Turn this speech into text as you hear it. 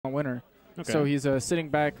winner. Okay. So he's sitting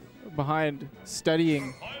back behind,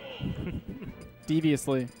 studying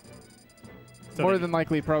deviously. So More than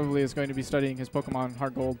likely, probably is going to be studying his Pokemon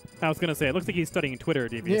Heart Gold. I was going to say, it looks like he's studying Twitter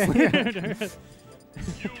deviously. Yeah.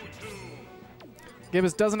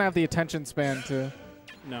 Gibbous doesn't have the attention span to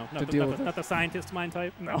No, not the scientist mind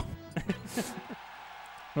type. No. It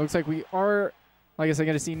looks like we are, like I said,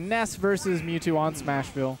 going to see Ness versus Mewtwo on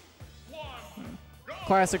Smashville.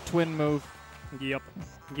 Classic twin move. Yep.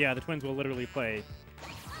 Yeah, the Twins will literally play.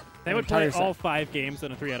 They An would play entire all set. 5 games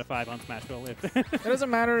in a 3 out of 5 on Smashville. It doesn't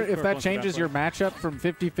matter if that opponent's changes your grappling. matchup from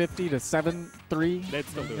 50-50 to 7-3 They'd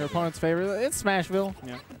still do in your it. opponent's favor. It's Smashville.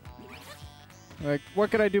 Yeah. Like, what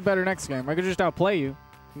could I do better next game? I could just outplay you.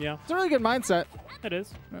 Yeah, It's a really good mindset. it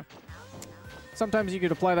is. Sometimes you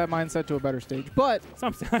could apply that mindset to a better stage, but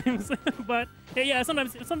Sometimes, but yeah,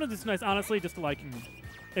 sometimes it's nice. Honestly, just to like,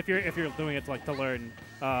 if you're doing it to, like to learn,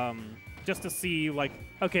 just to see like,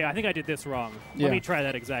 okay, I think I did this wrong. Yeah. Let me try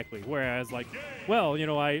that exactly. Whereas like, well, you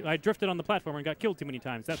know, I drifted on the platform and got killed too many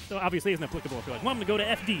times. That obviously isn't applicable if you're like, well, I'm gonna go to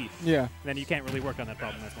FD. yeah. Then you can't really work on that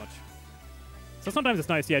problem as much. So sometimes it's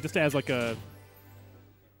nice, yeah, just as like a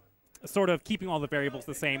sort of keeping all the variables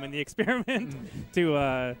the same in the experiment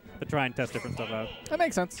to try and test different stuff out. That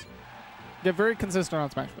makes sense. Get very consistent on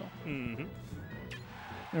Smashville. Mm-hmm.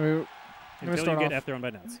 We're gonna Until start you get off. F thrown by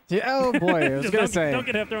Ness. Yeah, oh boy, I was Just gonna don't, say. don't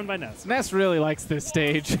get F thrown by Ness. Ness really likes this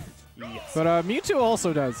stage, Yes. but Mewtwo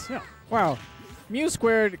also does. Yeah. Wow,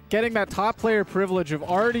 Mew² getting that top player privilege of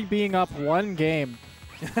already being up 1 game.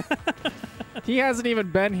 He hasn't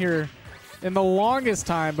even been here in the longest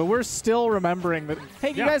time, but we're still remembering that. Hey,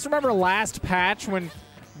 you Yeah. guys remember last patch when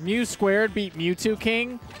Mew² beat Mewtwo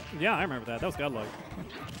King? Yeah, I remember that. That was godlike.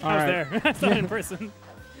 All I was right. there. I saw it in person.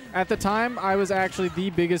 At the time, I was actually the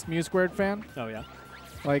biggest Mew² fan. Oh, yeah.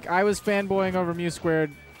 Like, I was fanboying over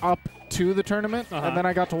Mew² up to the tournament, and then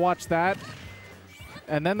I got to watch that.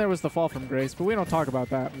 And then there was the fall from grace, but we don't talk about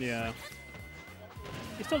that. Yeah.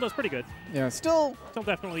 He still does pretty good. Yeah, still, Still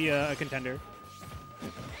definitely a contender.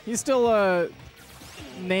 he's still a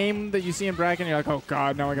name that you see in bracket, and you're like, oh,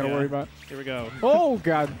 God, now I got to Yeah. worry about. Here we go. Oh,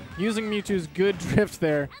 God. Using Mewtwo's good drift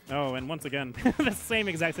there. Oh, and once again, the same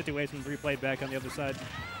exact situation replayed back on the other side.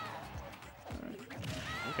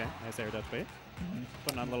 Okay, nice air dodge bait.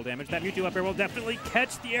 Putting on a little damage. That Mewtwo up air will definitely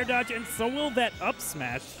catch the air dodge, and so will that up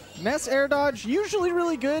smash. Ness air dodge, usually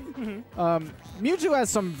really good. Mewtwo has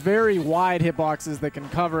some very wide hitboxes that can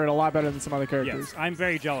cover it a lot better than some other characters. Yes, I'm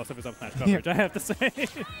very jealous of his up smash coverage, I have to say.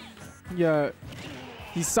 Yeah,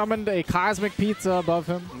 he summoned a cosmic pizza above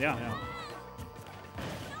him. Yeah.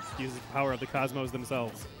 Uses the power of the cosmos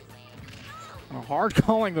themselves. Hard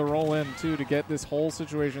calling the roll in, too, to get this whole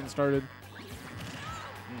situation started.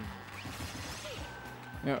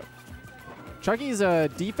 Yeah. Chucky's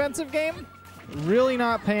defensive game really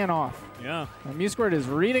not paying off. Yeah. Mew² is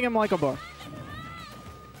reading him like a book.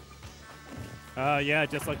 Yeah,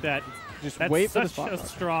 just like that. Just That's wait for the such spot. a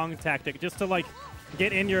strong tactic, just to like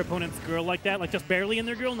get in your opponent's grill like that, like just barely in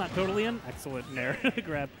their grill, not totally in. Excellent nair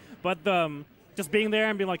grab, but just being there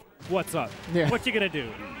and being like, "What's up? Yeah. What you gonna do?"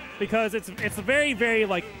 Because it's a very very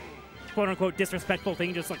like quote unquote disrespectful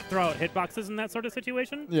thing, just like throw out hitboxes in that sort of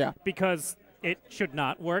situation. Yeah. Because it should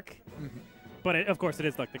not work. But of course, it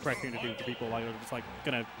is like the correct thing to do for people while you're just like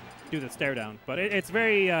gonna do the stare down. But it's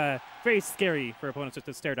very very scary for opponents just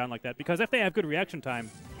to stare down like that, because if they have good reaction time,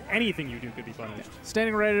 anything you do could be punished.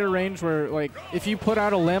 Standing right at a range where, like, if you put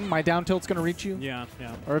out a limb, my down tilt's going to reach you. Yeah.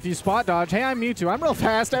 Or if you spot dodge, hey, I'm Mewtwo. I'm real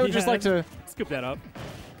fast. I would just Yeah. like to... Scoop that up.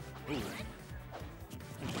 Ooh.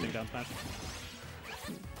 Interesting down smash.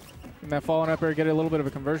 In that fallen up air, get a little bit of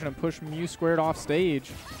a conversion and push Mew² off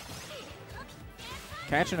stage.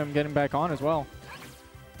 Catching him, getting back on as well.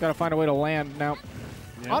 Got to find a way to land. Now,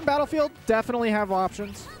 Yeah. on Battlefield, definitely have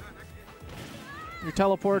options. Your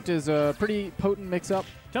teleport is a pretty potent mix-up.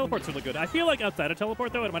 Teleport's really good. I feel like outside of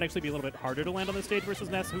teleport, though, it might actually be a little bit harder to land on this stage versus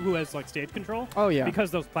Ness, who has like stage control. Oh, yeah.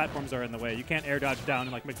 Because those platforms are in the way. You can't air dodge down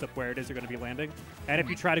and like mix up where it is you're going to be landing. And if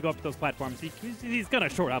you try to go up to those platforms, he's going to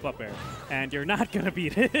short up air, and you're not going to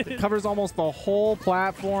beat it. It covers almost the whole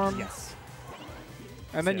platform. Yes.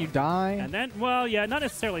 And then Yeah. you die. And then, well, yeah, not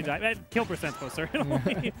necessarily die. Kill percent most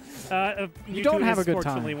certainly. You don't have a good time.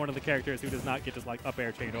 Fortunately, one of the characters who does not get just like up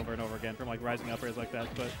air chain over and over again from like rising up airs like that.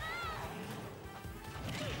 But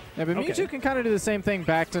Yeah, but Okay. Mewtwo can kind of do the same thing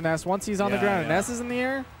back to Ness. Once he's on the Yeah, ground and yeah. Ness is in the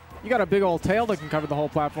air, you got a big old tail that can cover the whole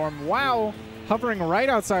platform. Wow. Hovering right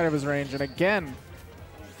outside of his range. And again,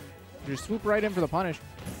 you swoop right in for the punish.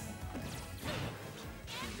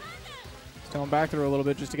 Tell him back through a little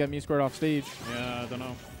bit just to get Mew² off stage. yeah, I don't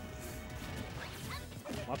know.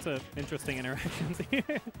 Lots of interesting interactions here.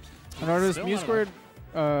 I noticed Still not Mew²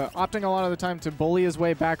 opting a lot of the time to bully his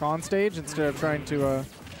way back on stage instead of trying to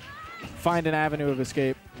find an avenue of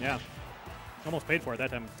escape. Yeah. Almost paid for it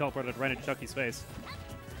that time. Teleported right into Chuky's face.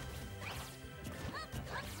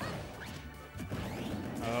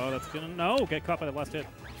 Oh, that's gonna get caught by the last hit.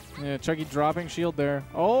 Yeah, Chuky dropping shield there.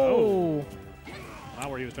 Oh! Not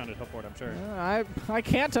where he was trying to teleport, I'm sure. I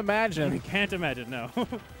can't imagine. I can't imagine, no.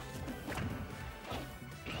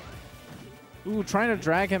 Ooh, trying to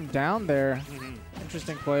drag him down there.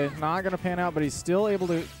 Interesting play. Not going to pan out, but he's still able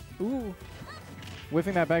to... Ooh.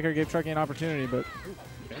 Whiffing that back air gave Chuky an opportunity, but...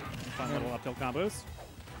 Okay. Fun little up tilt combos.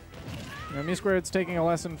 You know, Mew²'s taking a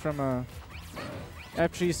lesson from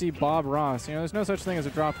FGC Bob Ross. You know, there's no such thing as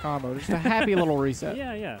a drop combo. Just a happy little reset.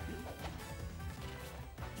 Yeah, yeah.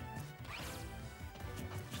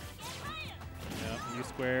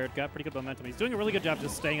 Mew² got pretty good momentum. He's doing a really good job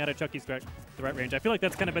just staying out of Chuky's threat range. I feel like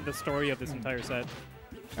that's kind of been the story of this entire set.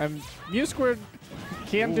 Mew²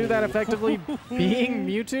 can do that effectively. Being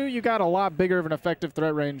Mewtwo, you got a lot bigger of an effective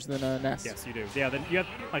threat range than Ness. Yes, you do. Yeah, then you have,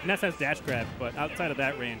 like, Ness has dash grab, but outside of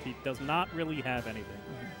that range, he does not really have anything.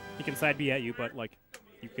 He can side B at you, but like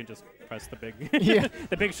you can just press the big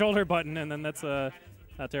the big shoulder button, and then that's not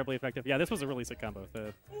terribly effective. Yeah, this was a really sick combo.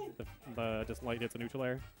 The just light hits a neutral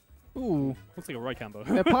air. Ooh. Looks like a Roy combo.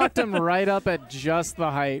 It popped him right up at just the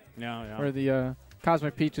height. Yeah, yeah. Where the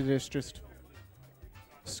Cosmic Pizza Dish just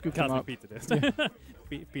scooped him up. Pizza Disc. Yeah.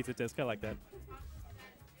 Pizza Disc, I like that.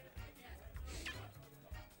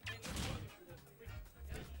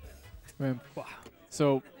 Man. Wow.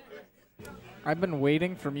 So, I've been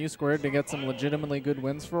waiting for Mew² to get some legitimately good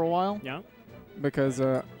wins for a while. Yeah. Because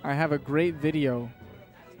I have a great video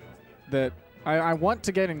that I want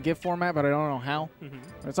to get in GIF format, but I don't know how.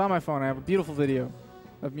 It's on my phone. I have a beautiful video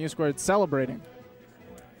of Mew² celebrating.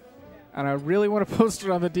 And I really want to post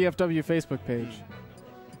it on the DFW Facebook page.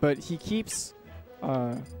 But he keeps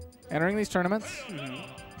entering these tournaments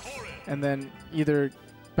and then either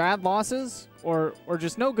bad losses or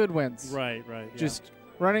just no good wins. Right, right. Yeah. Just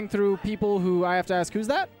running through people who I have to ask, who's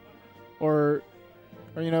that? Or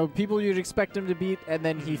you know, people you'd expect him to beat, and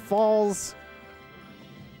then he falls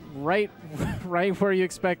right where you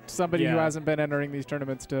expect somebody who hasn't been entering these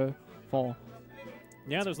tournaments to fall.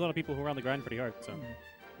 Yeah, there's a lot of people who are on the grind pretty hard. So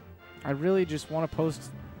I really just want to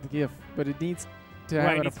post the GIF, but it needs to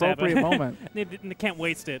have an appropriate moment. They can't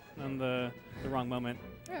waste it on the wrong moment.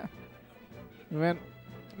 Yeah. Man,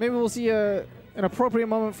 maybe we'll see an appropriate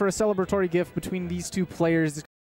moment for a celebratory GIF between these two players.